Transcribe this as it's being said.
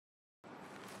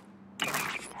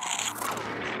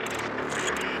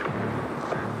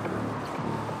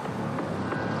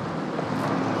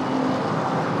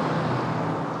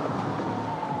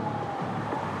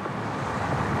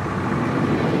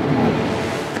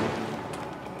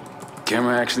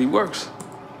camera actually works.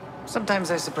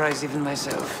 Sometimes I surprise even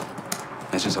myself.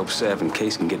 Let's just hope Sav and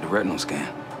Case can get the retinal scan.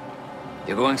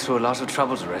 You're going through a lot of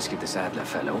trouble to rescue this Adler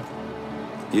fellow.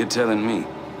 You're telling me.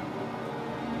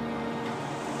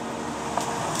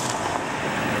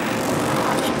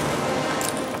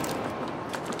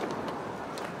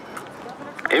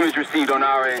 Image received on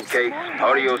our end, Case.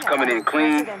 Audio's coming in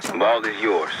clean. The ball is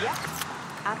yours.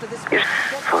 You're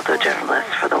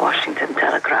photojournalist for the Washington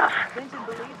Telegraph.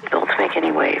 Don't make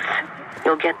any waves.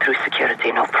 You'll get through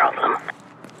security, no problem.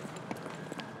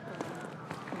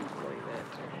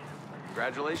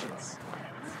 Congratulations.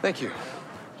 Thank you.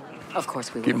 Of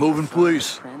course we Keep moving,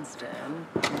 please. Princeton,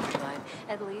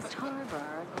 at least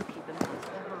Harvard will keep him close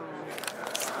to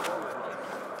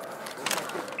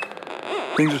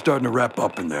home. Things are starting to wrap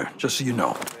up in there, just so you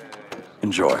know.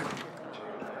 Enjoy.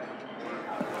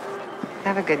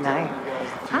 Have a good night.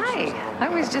 Hi, I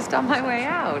was just on my way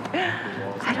out.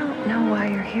 I don't know why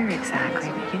you're here exactly,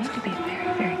 but you need to be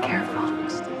very, very careful.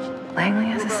 Langley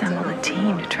has assembled a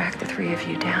team to track the three of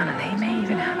you down, and they may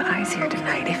even have eyes here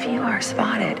tonight. If you are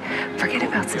spotted, forget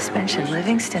about suspension.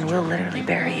 Livingston will literally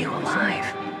bury you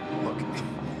alive. Look,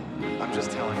 I'm just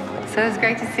telling you. So it's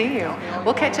great to see you.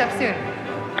 We'll catch up soon.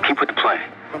 Keep with the plan.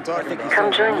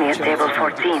 Come join me at table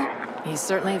 14. He's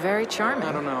certainly very charming.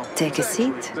 I don't know. Take a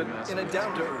seat. In a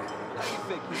down-to-earth.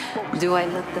 Do I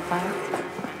look the part?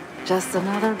 Just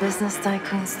another business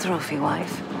tycoon's trophy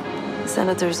wife.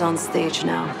 Senator's on stage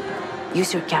now.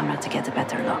 Use your camera to get a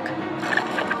better look.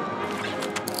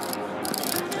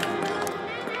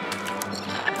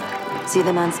 See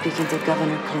the man speaking to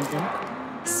Governor Clinton?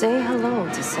 Say hello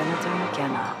to Senator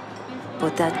McKenna.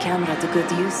 Put that camera to good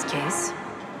use, Case.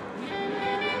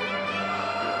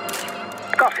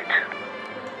 Got it.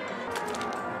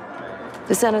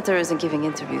 The senator isn't giving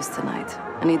interviews tonight,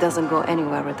 and he doesn't go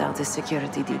anywhere without his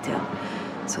security detail.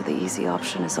 So the easy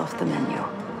option is off the menu.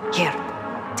 Here,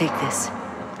 take this.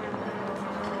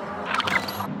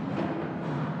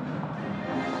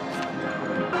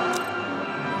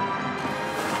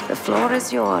 The floor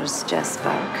is yours, Jess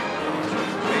Burke.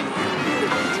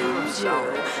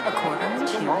 A quarter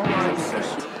inch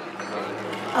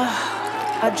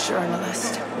A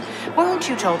journalist. Weren't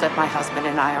you told that my husband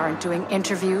and I aren't doing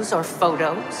interviews or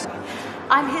photos?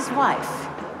 I'm his wife,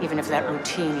 even if that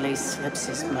routinely slips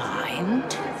his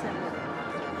mind.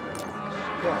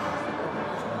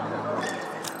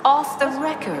 Off the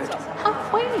record. How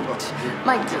quaint.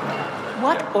 My dear,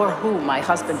 what or who my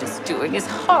husband is doing is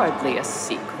hardly a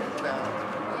secret.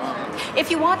 If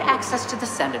you want access to the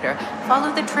senator,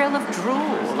 follow the trail of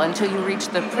drool until you reach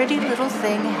the pretty little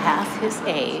thing half his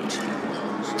age.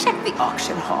 Check the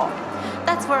auction hall.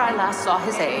 That's where I last saw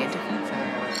his aide.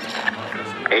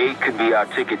 Aid could be our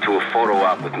ticket to a photo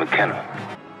op with McKenna.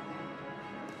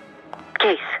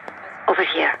 Case, over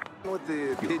here. With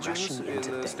the pigeons in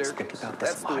the staircase.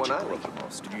 That's the one I like the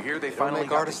most. Did you hear they finally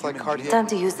got artists like Cartier? Time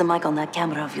to use the mic on that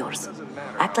camera of yours.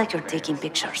 Act like you're taking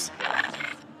pictures.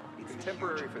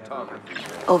 Temporary photography.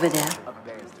 Over there,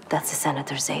 that's the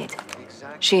senator's aide.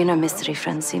 She and her mystery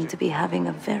friend seem to be having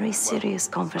a very serious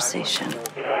conversation.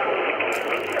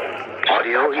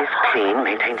 Audio is clean.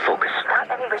 Maintain focus.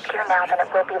 Not any riskier now than it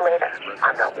will be later.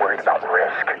 I'm not worried about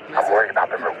risk. I'm worried about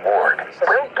the reward.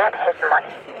 We'll get his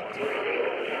money.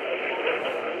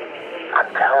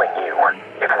 I'm telling you,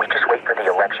 if we just wait for the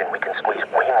election, we can squeeze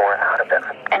way more out of him.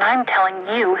 And I'm telling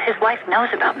you, his wife knows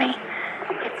about me.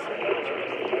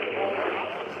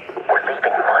 We're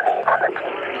leaving money on the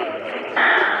table.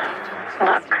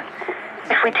 Look,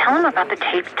 if we tell him about the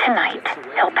tape tonight,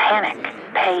 he'll panic,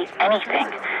 pay anything.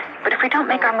 But if we don't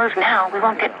make our move now, we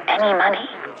won't get any money.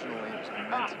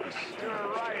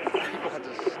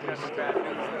 Just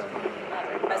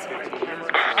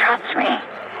trust me.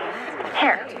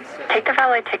 Here, take the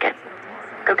valet ticket.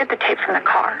 Go get the tape from the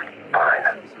car. Fine.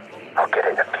 I'll get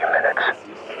it in a few minutes.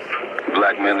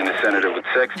 Blackmailing the senator with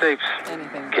sex tapes.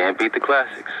 Can't beat the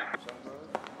classics.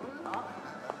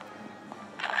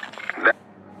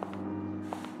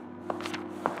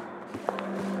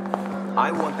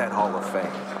 I want that Hall of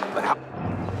Fame. But how?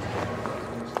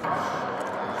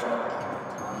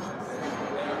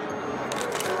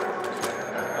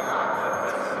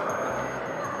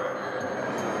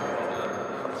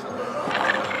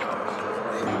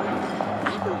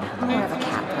 I'm more of a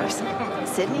cat person.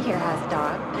 Sydney here has a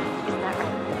dog. Isn't that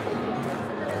right?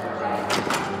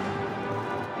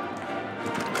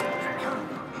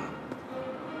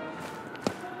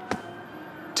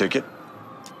 Ticket?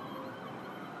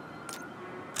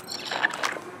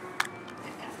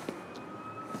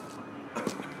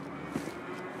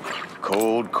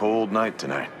 Cold, cold night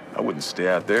tonight. I wouldn't stay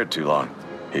out there too long.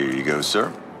 Here you go,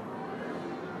 sir.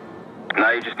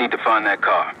 Now you just need to find that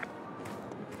car.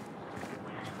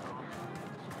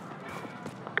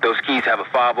 Those keys have a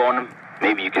fob on them.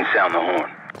 Maybe you can sound the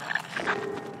horn.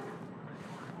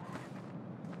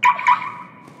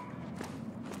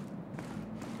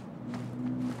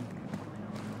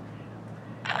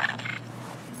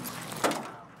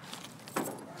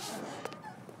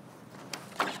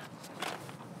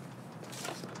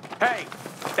 Hey,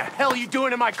 what the hell are you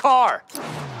doing in my car?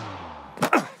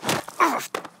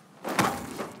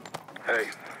 Hey,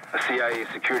 a CIA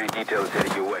security detail is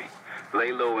headed your way.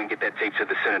 Lay low and get that tape to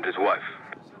the senator's wife.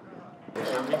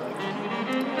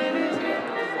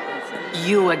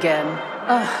 You again.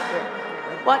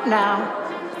 What now?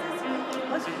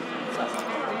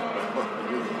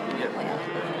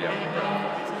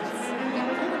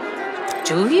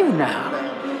 Do you now?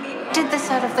 Did this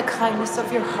out of the kindness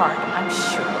of your heart, I'm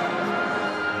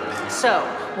sure. So,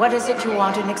 what is it you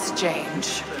want in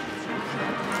exchange?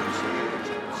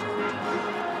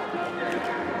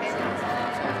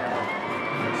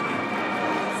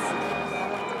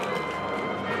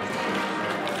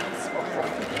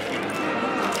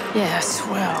 Yes,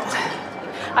 well,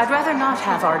 I'd rather not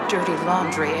have our dirty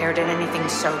laundry aired in anything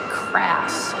so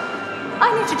crass.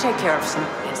 I need to take care of some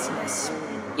business.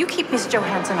 You keep Miss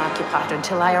Johansson occupied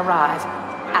until I arrive.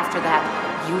 After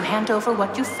that, you hand over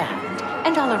what you found,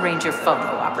 and I'll arrange your photo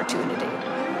opportunity.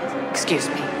 Excuse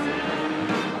me.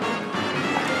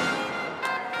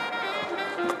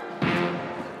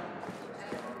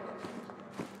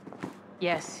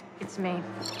 Yes, it's me.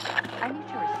 I need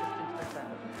your assistance with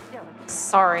the...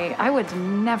 Sorry, I would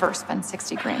never spend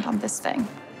 60 grand on this thing.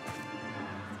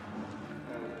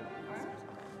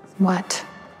 What?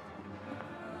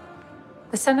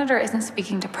 The senator isn't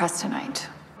speaking to press tonight.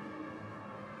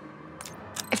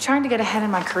 If trying to get ahead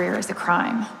in my career is a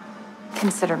crime,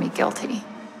 consider me guilty.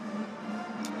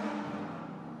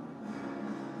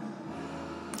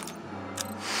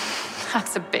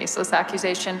 That's a baseless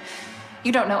accusation.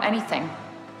 You don't know anything.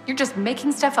 You're just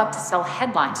making stuff up to sell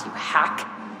headlines, you hack.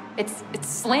 It's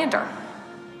slander.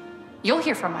 You'll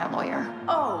hear from my lawyer.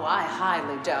 Oh, I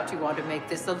highly doubt you want to make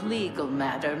this a legal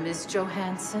matter, Miss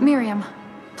Johansson. Miriam,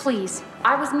 please.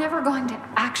 I was never going to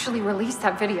actually release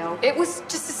that video. It was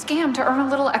just a scam to earn a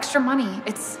little extra money.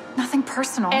 It's nothing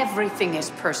personal. Everything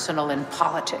is personal in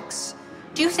politics.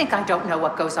 Do you think I don't know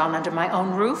what goes on under my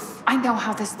own roof? I know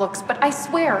how this looks, but I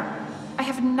swear, I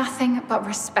have nothing but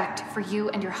respect for you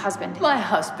and your husband. My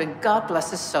husband, God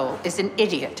bless his soul, is an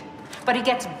idiot. But he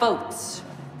gets votes.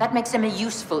 That makes him a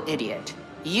useful idiot.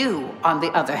 You, on the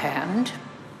other hand...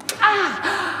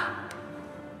 Ah!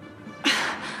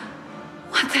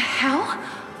 What the hell?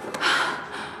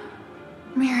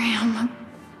 Miriam,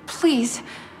 please,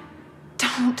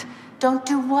 don't. Don't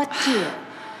do what, dear?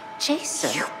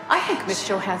 Jason, I think Miss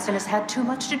Johansson has had too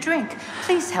much to drink.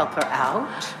 Please help her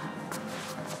out.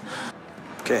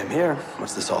 Okay, I'm here.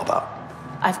 What's this all about?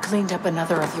 I've cleaned up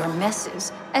another of your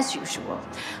messes, as usual.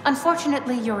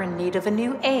 Unfortunately, you're in need of a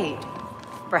new aide.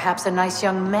 Perhaps a nice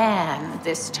young man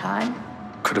this time.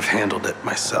 Could have handled it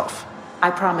myself. I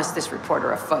promised this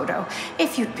reporter a photo,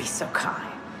 if you'd be so kind.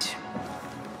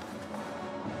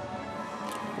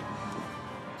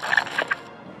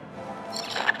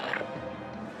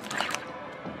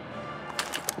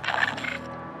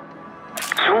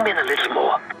 Zoom in a little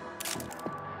more.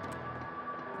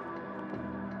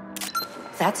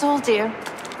 That's all, dear.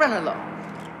 Run along.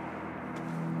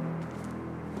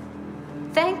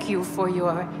 Thank you for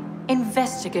your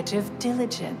investigative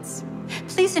diligence.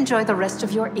 Please enjoy the rest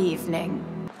of your evening.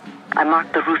 I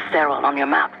marked the roof sterile on your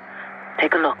map.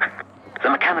 Take a look. The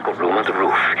mechanical room on the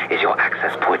roof is your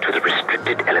access point to the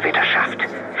restricted elevator shaft.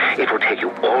 It will take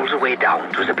you all the way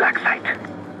down to the black site.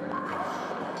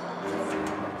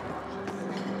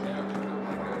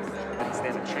 Didn't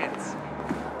stand a chance.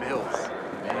 Bills.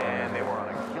 Man, they were on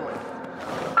a killing.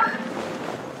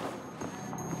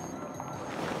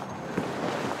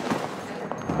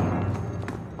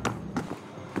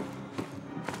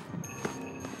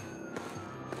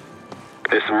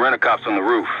 There's some rent-a-cops on the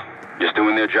roof. Just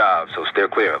doing their job, so steer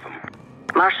clear of them.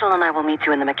 Marshall and I will meet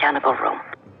you in the mechanical room.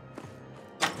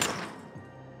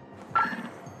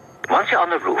 Once you're on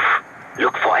the roof,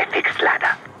 look for a fixed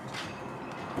ladder.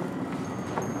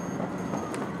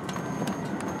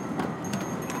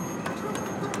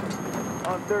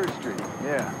 On 3rd Street,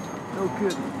 yeah. No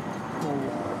kidding.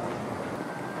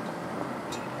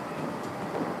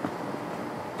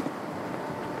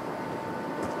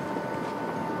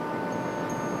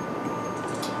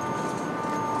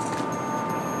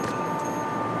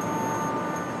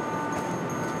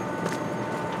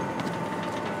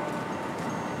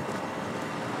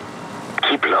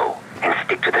 Keep low and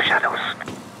stick to the shadows.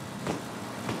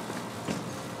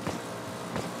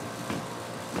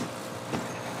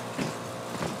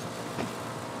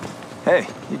 Hey,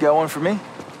 you got one for me?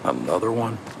 Another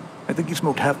one? I think you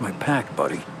smoked half my pack,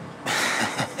 buddy.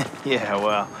 Yeah,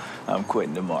 well, I'm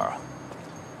quitting tomorrow.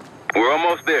 We're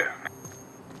almost there.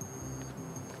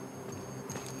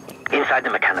 Inside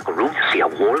the mechanical room, you see a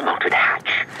wall-mounted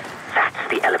hatch. That's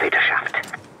the elevator shaft.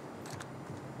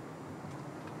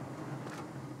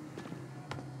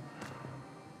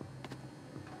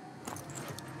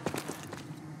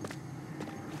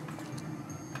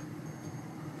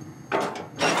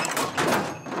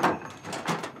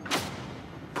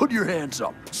 Put your hands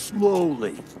up,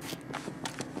 slowly.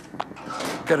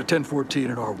 Got a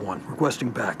 1014 and R1, requesting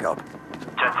backup.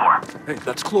 10-4. Hey,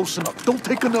 that's close enough. Don't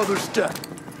take another step.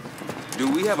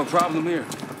 Do we have a problem here?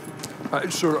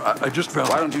 Sir, I just found...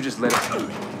 Why don't you just let us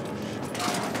through?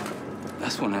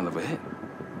 That's one hell of a hit.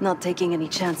 Not taking any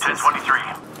chances.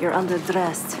 10-23. You're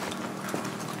underdressed.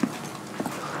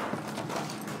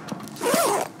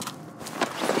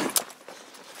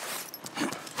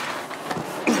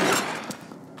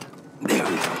 There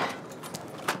we go.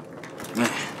 Man.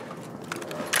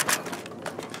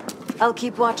 I'll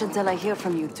keep watch until I hear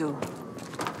from you two.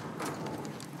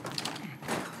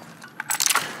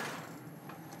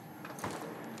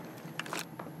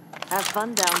 Have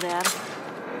fun down there.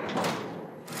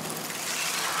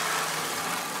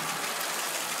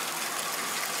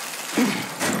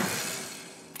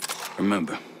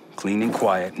 Remember, clean and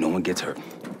quiet, no one gets hurt.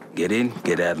 Get in,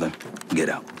 get Adler, get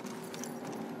out.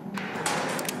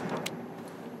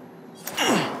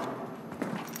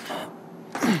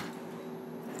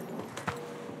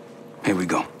 Here we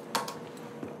go.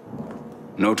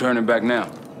 No turning back now.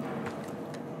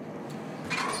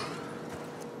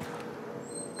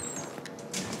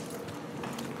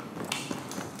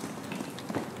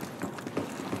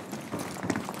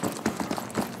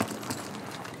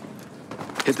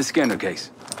 Hit the scanner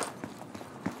case.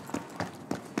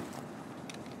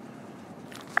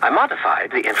 I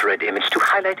modified the infrared image to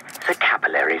highlight the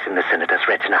capillaries in the senator's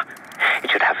retina.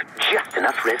 It should have just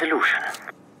enough resolution.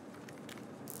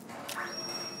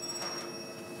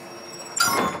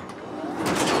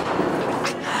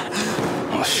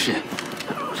 Oh, shit.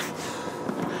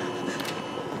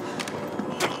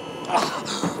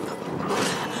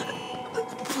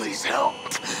 Please help.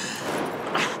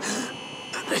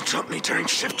 They jumped me during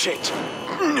shift change.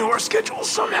 Knew our schedule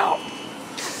somehow.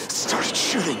 Started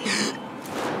shooting.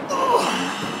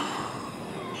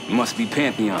 Must be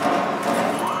Pantheon.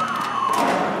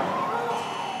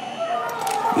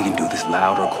 We can do this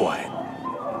loud or quiet.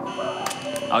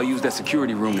 I'll use that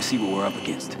security room to see what we're up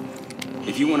against.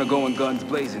 If you want to go in guns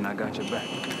blazing, I got your back.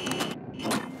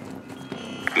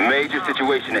 Major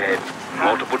situation ahead.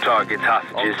 Multiple targets,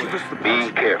 hostages.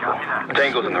 Be careful.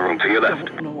 Tango's in the room to your left.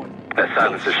 That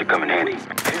silencer should come in handy.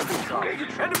 Okay.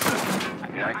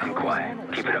 Nice and quiet.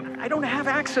 Keep it up. I don't have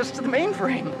access to the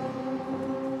mainframe.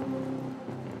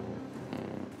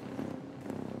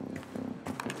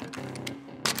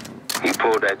 You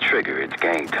pull that trigger, it's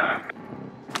game time.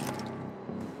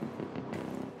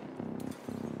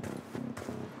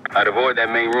 I'd avoid that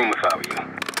main room if I were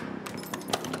you.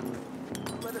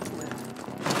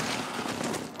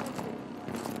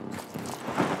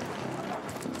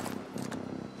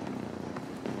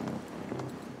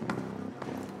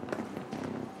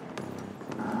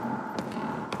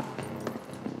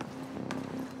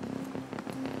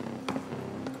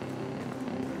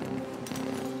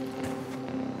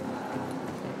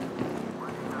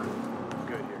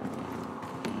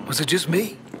 Was it just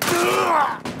me?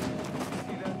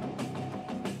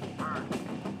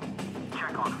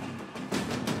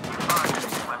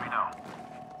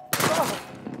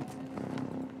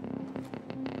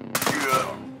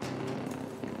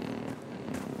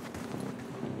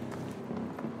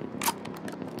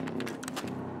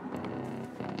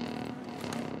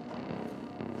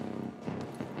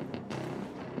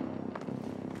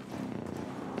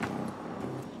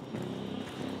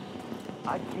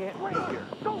 I can't wait here.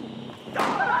 Don't.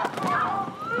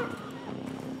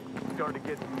 Starting to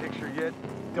get the picture yet?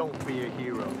 Don't be a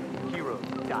hero. Heroes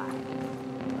die.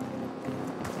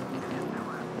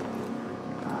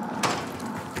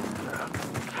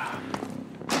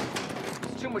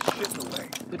 Too much shit in the way.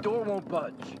 The door won't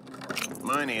budge.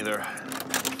 Mine either.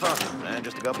 Fuck it, man.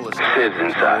 Just a couple of Sid's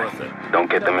inside. Don't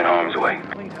get them in harm's way.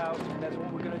 Clean house, and that's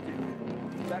what we're gonna do.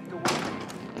 Back to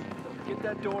work. Get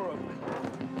that door open.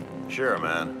 Sure,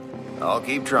 man. I'll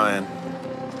keep trying.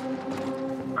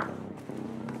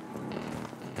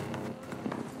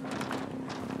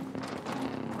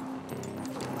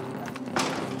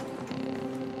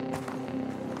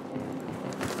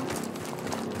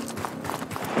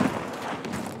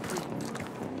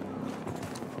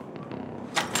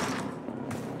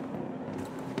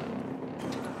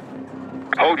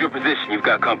 position, you've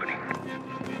got company.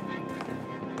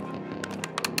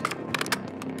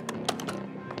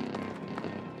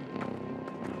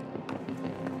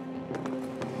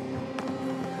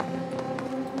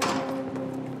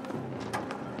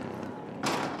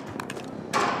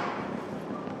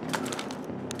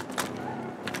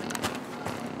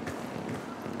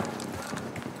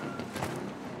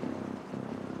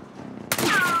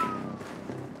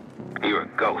 You're a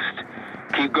ghost.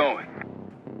 Keep going.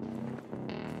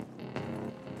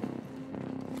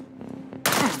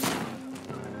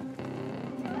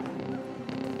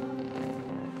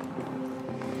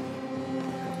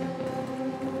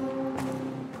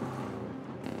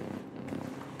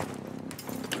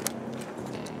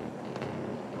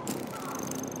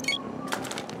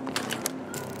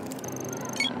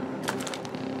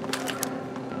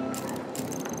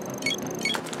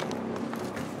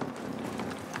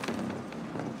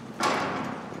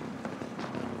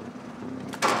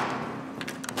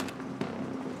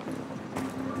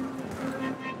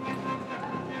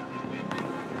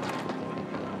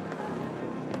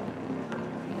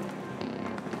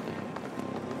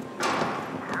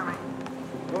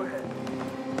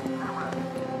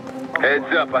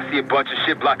 Heads up, I see a bunch of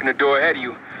shit blocking the door ahead of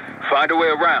you. Find a way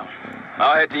around.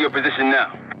 I'll head to your position now.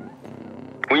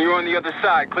 When you're on the other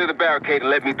side, clear the barricade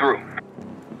and let me through.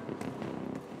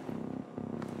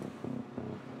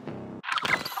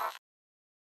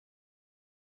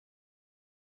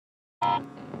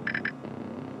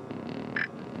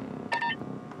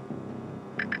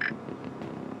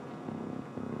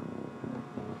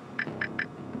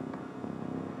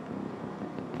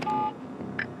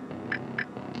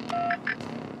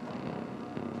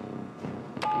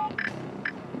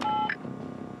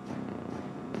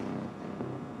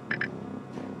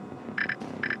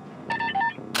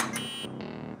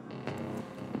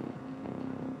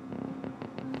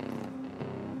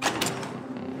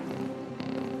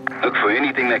 Look for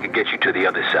anything that could get you to the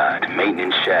other side.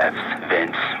 Maintenance shafts,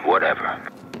 vents, whatever.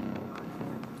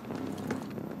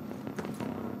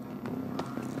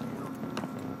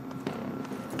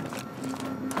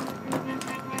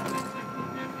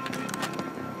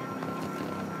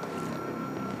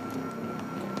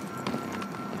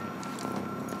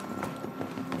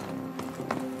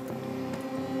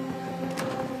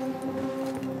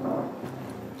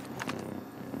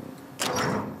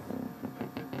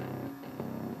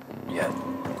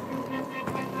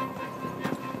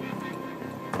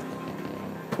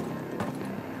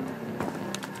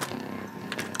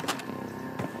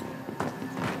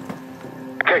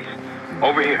 Case,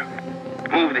 over here.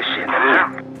 Move this shit.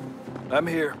 I'm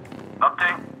here.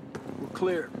 Update. We're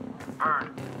clear. Heard.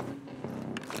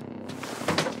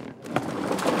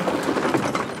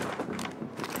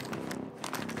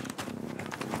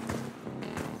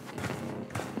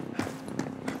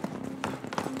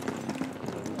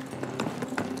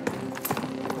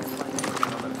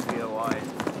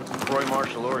 Roy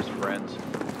Marshall or his friends.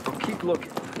 So keep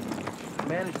looking.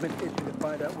 Management itching to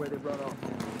find out where they brought off.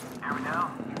 Hear me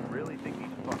now? You really think these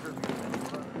fuckers are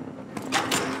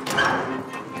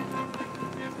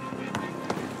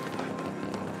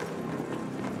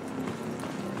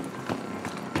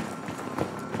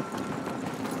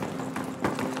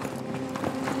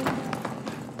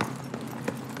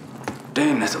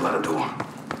Damn, that's a lot of door.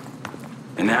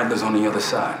 And Adler's on the other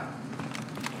side.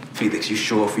 Felix, you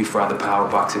sure if we fry the power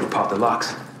box, it'll pop the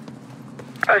locks?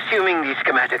 Assuming these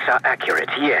schematics are accurate,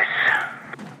 yes.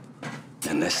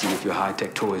 And let's see if your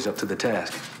high-tech toy is up to the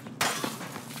task.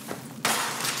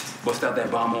 Bust out that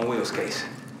bomb on wheels case.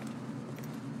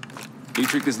 You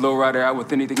trick this lowrider out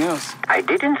with anything else? I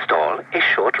did install a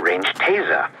short-range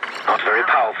taser. Not very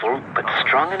powerful, but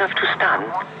strong enough to stun.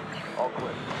 all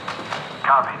clear?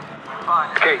 Copy.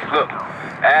 Fine. Case, look.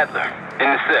 Adler, in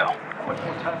the cell. How much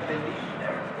more time do they need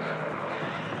there?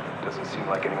 Doesn't seem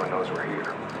like anyone knows we're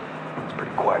here. It's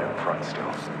pretty quiet up front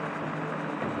still.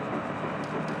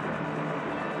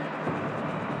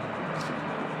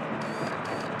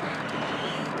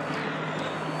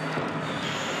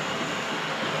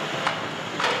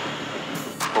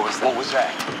 What was that?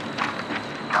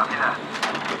 Copy that.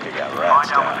 They got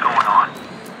rats Find out down what's going on.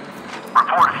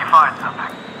 Report if you find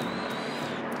something.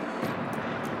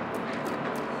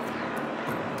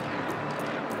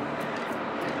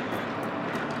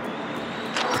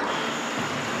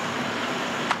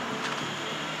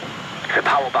 The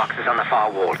power box is on the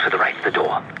far wall to the right of the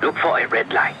door. Look for a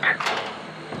red light.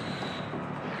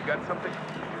 You got something?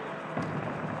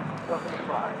 Nothing to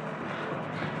find.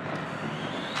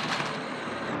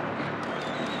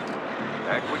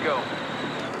 Back we go.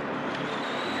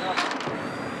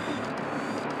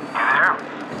 You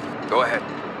there? Go ahead.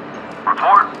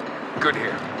 Report.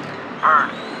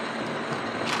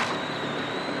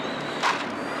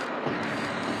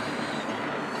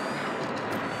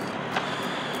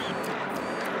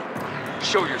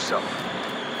 yourself.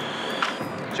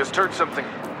 Just heard something.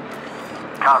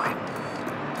 Copy.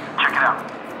 Check it out.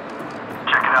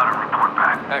 Check it out and report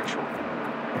back. Actual.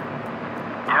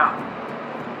 Yeah.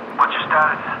 What's your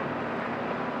status?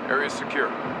 Area secure.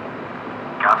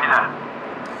 Copy that.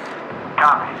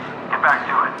 Copy. Get back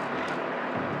to it.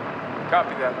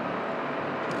 Copy that.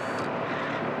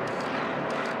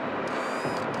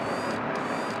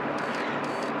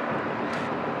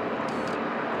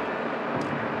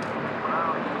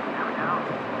 Well, here we go.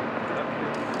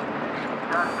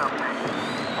 Got something.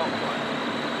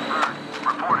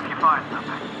 Report if you find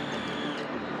something.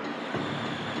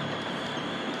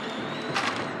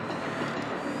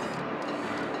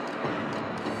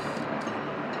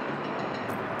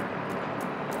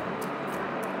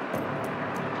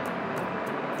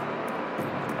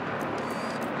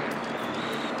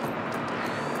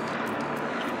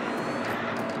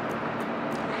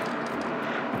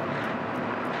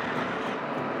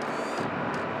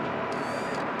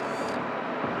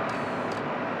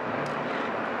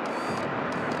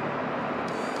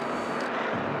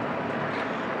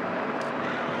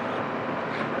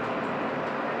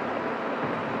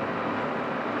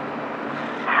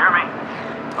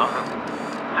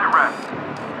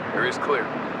 Area's clear.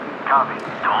 Copy.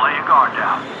 Don't let your guard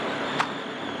down.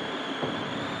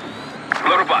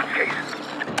 Load a box case.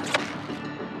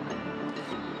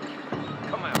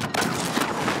 Come out.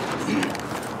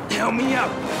 Help me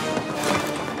out.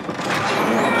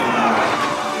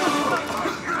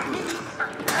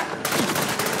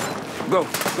 Go,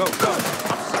 go, go.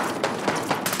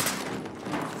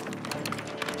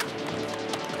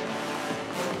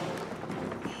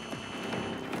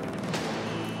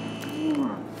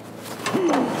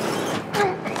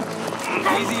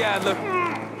 Easy, Adler.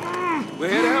 We're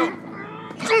here to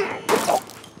help.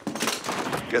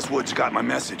 Guess Woods got my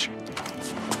message.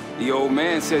 The old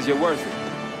man says you're worth it.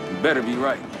 You better be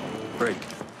right. Great.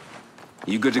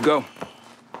 You good to go?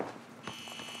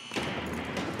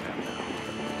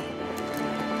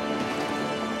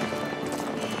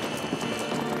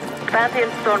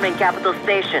 Pantheon storming Capital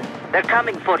Station. They're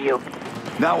coming for you.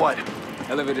 Now what?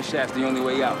 Elevator shaft's the only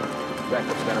way out.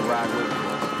 Backup's gotta ride with us.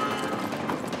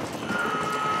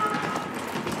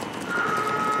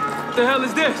 What the hell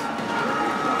is this?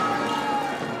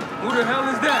 Who the hell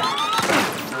is that?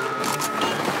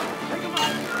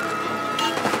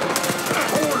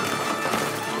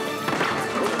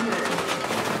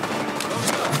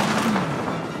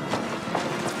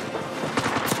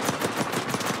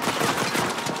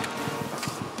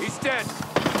 He's dead.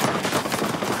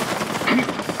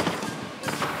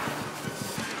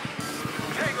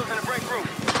 Tango's in a break room.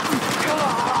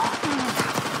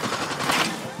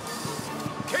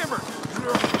 Cameron!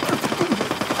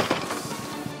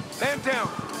 Man down!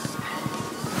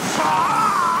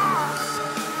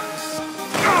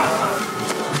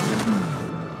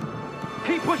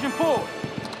 Keep pushing forward.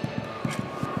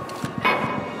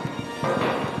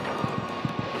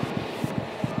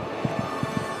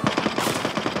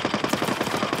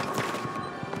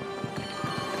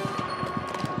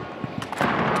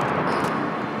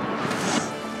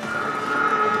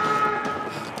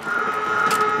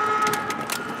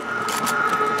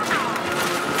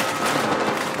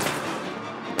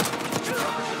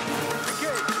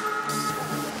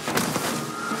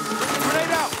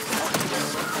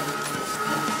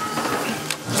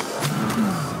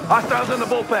 Hostiles in the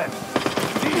bullpen.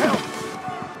 Need help.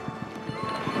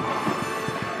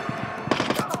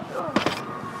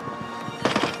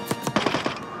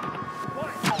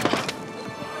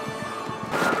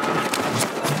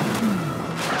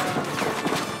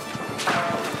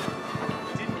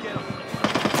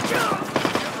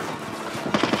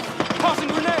 Tossing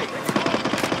grenade!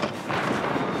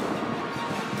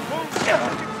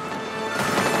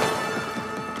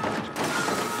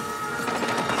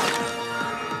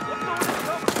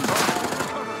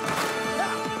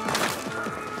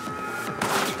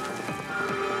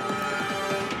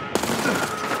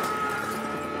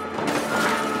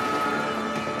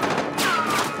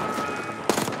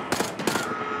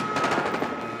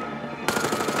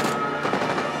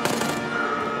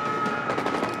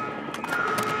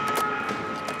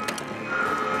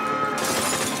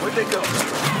 Where'd they go?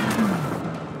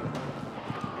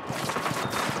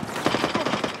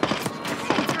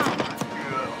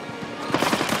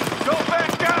 Go back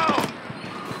down!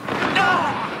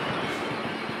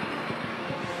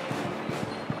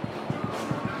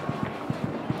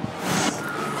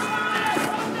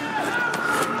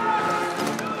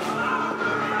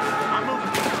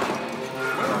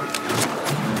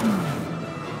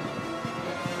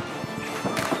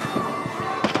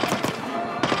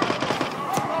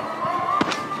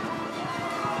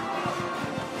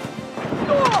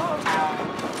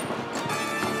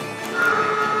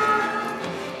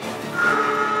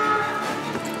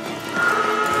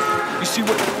 see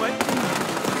where they went?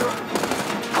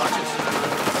 Watch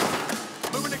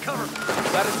us. Moving to cover.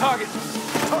 Got a target.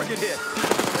 Target hit.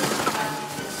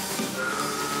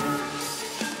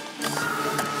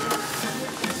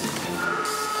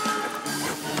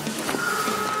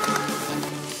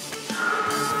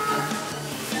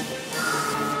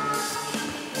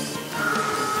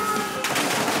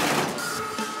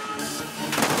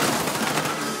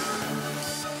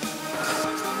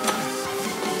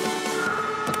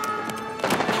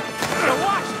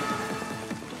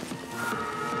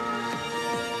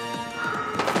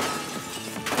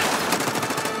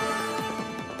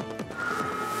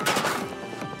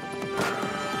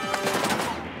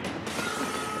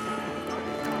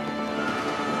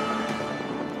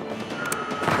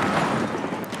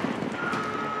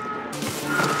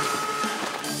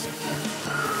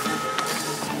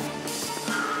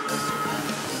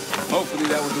 Hopefully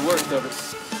that was the worst of it.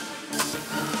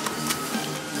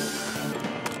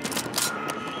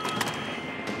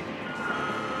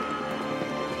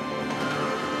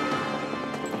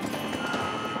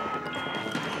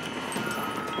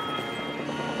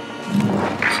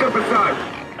 Step aside.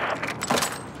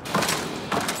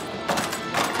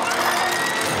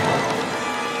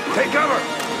 Take cover.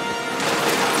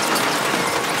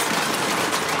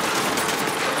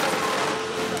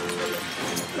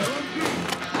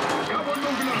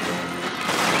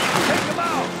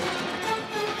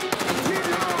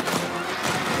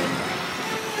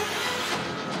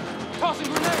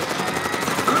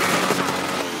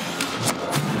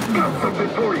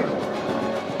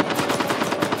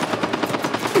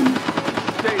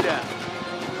 Stay down.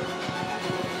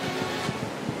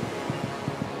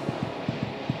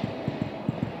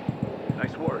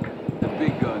 Nice work. The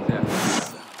big guns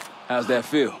after. How's that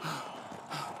feel?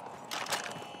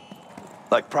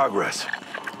 Like progress.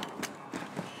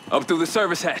 Up through the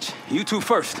service hatch. You two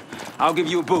first. I'll give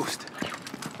you a boost.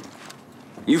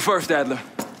 You first, Adler.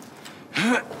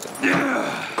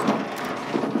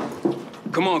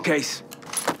 Come on, Case.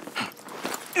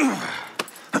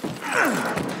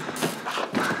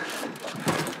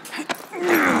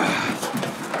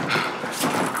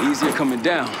 Easier coming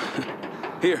down.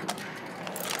 Here.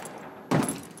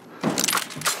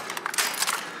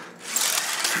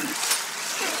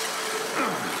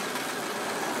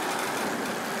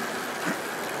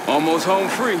 Almost home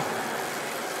free.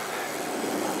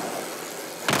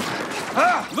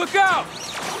 Ah, look out!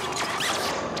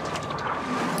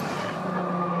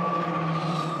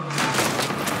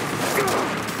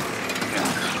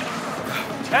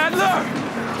 Adler!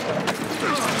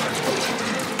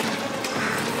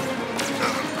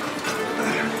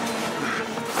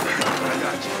 I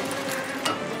got you.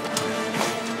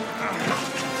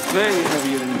 Way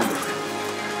heavier than you look.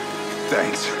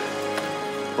 Thanks.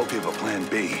 Hope you have a plan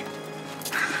B.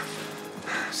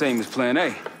 Same as plan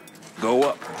A. Go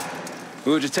up.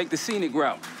 We'll just take the scenic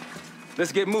route.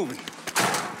 Let's get moving.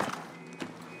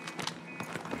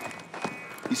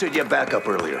 You said you had backup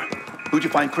earlier. Who'd you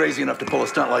find crazy enough to pull a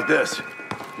stunt like this?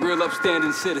 Real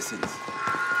upstanding citizens.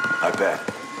 I bet.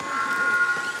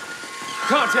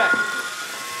 Contact!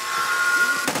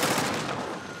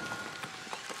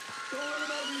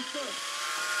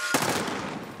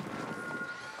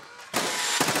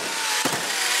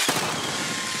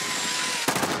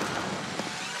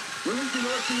 Releasing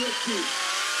RCXD.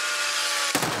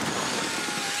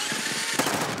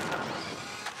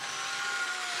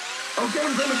 I'll get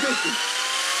him from a distance.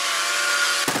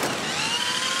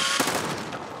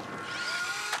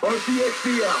 RCXD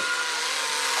out.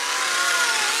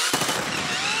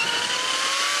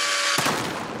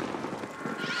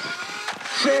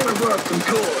 Santa brought some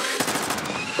toys.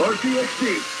 RCXD.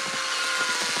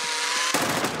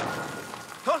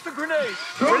 Toss a grenade.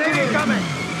 Grenade incoming.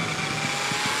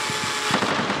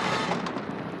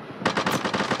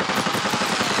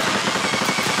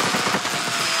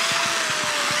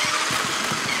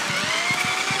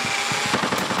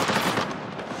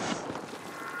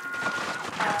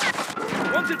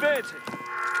 One's advancing.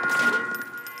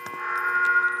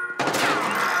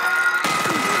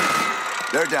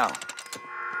 They're down.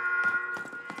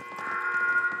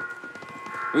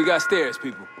 We got stairs,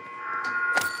 people.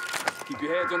 Keep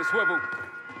your heads on the swivel.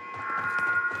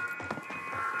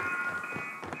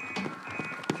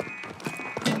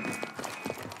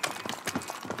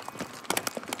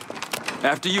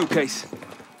 After you, Case.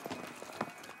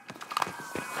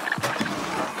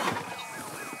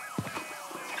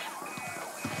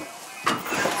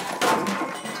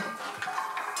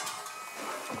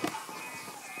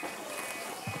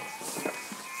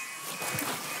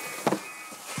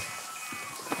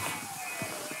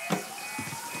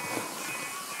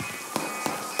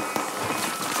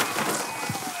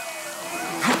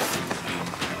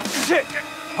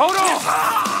 Hold on!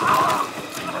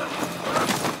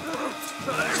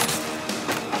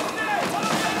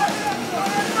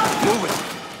 Move it!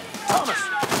 Thomas!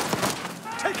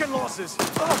 Taking losses!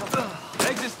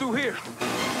 Exit's through here.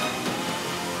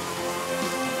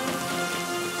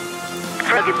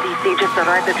 Frigate DC just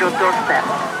arrived at your doorstep.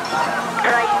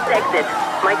 Try east exit.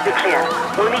 Might be clear.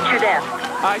 We'll meet you there.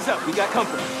 Eyes up, we got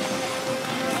company.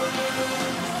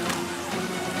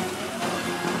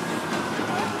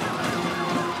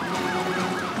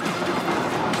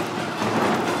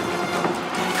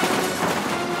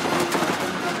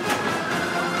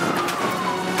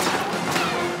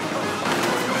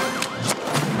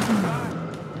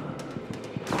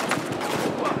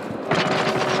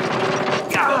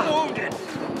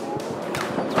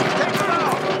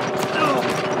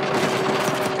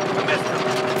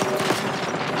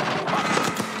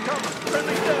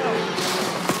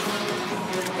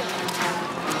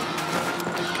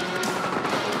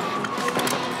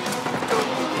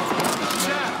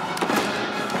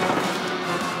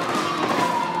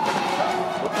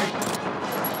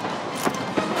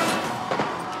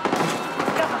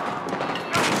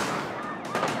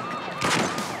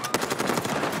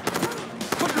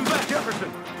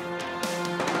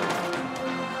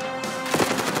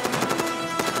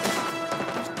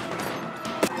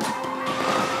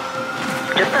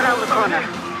 Just around the corner.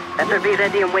 Better be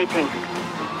ready and waiting.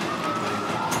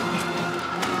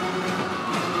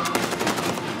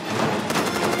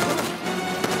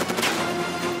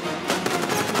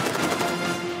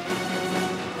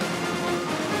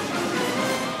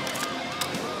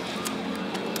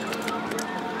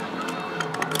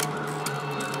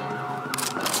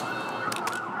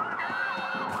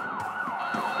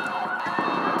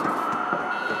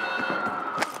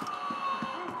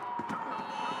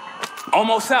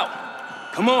 Almost out.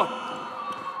 Come on.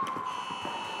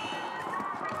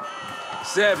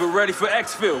 Said we're ready for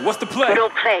exfil. What's the play? We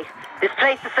don't play. This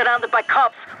place is surrounded by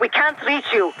cops. We can't reach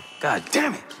you. God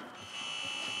damn it.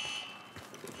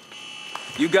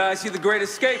 You guys see the Great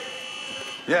Escape?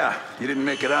 Yeah, you didn't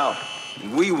make it out.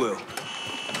 We will.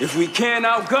 If we can't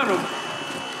outgun them,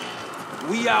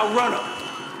 we outrun them.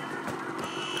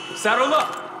 Saddle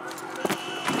up.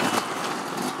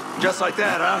 Just like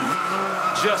that, huh?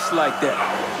 Just like that.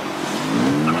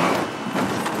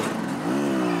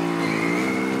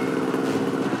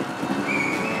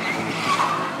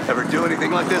 Ever do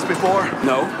anything like this before?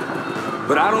 No,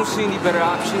 but I don't see any better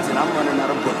options and I'm running out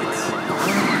of bullets.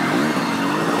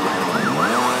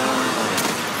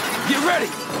 Get ready!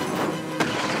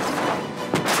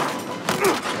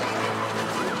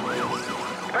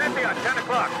 Pantheon, 10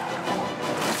 o'clock.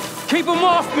 Keep them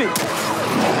off me!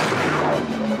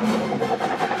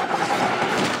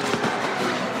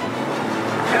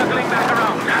 Circling back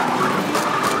around.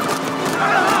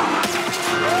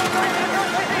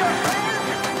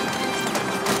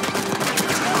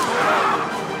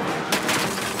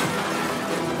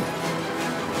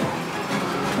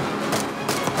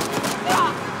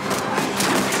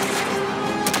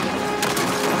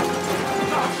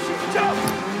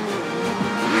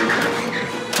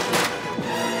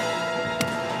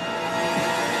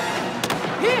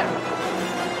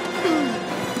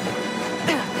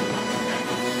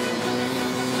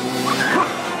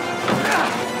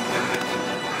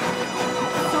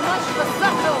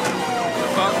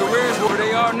 Where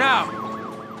they are now.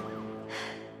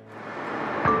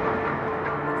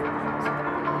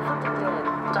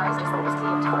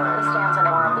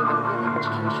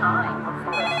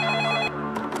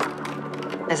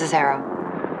 This is Arrow.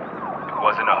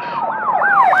 Wasn't us.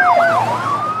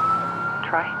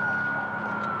 Troy?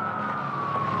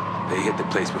 They hit the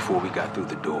place before we got through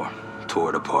the door. Tore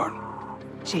it apart.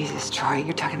 Jesus, Troy,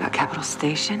 you're talking about Capital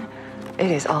Station?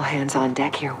 It is all hands on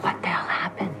deck here. What the hell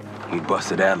happened? We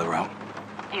busted Adler out.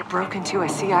 You broke into a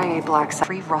CIA black site.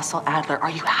 Free Russell Adler. Are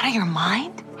you out of your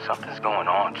mind? Something's going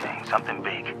on, Jane. Something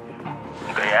big.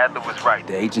 Okay, Adler was right.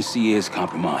 The agency is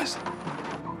compromised.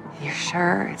 You're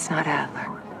sure it's not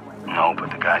Adler? No,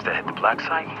 but the guys that hit the black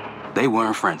site? They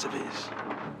weren't friends of his.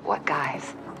 What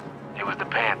guys? It was the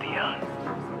Pantheon.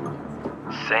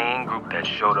 Same group that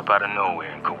showed up out of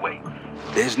nowhere in Kuwait.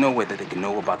 There's no way that they can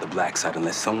know about the black site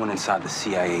unless someone inside the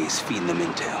CIA is feeding them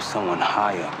intel. Someone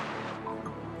high up.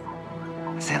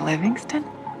 Is it Livingston?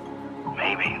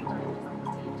 Maybe.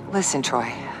 Listen,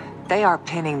 Troy. They are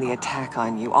pinning the attack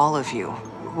on you, all of you.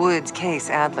 Woods, Case,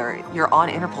 Adler. You're on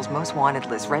Interpol's most wanted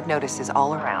list. Red notices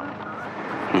all around.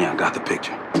 Yeah, I got the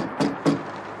picture.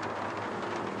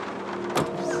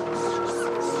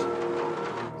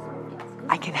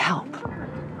 I can help.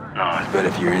 No, it's better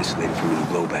if you're insulated from any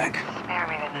blowback. Spare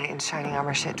me the knight in shining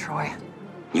armor shit, Troy.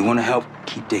 You want to help?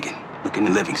 Keep digging. Look into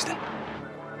Livingston.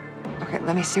 Okay,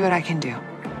 let me see what I can do.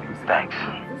 Thanks.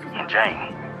 And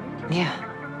Jane.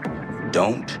 Yeah.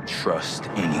 Don't trust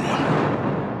anyone.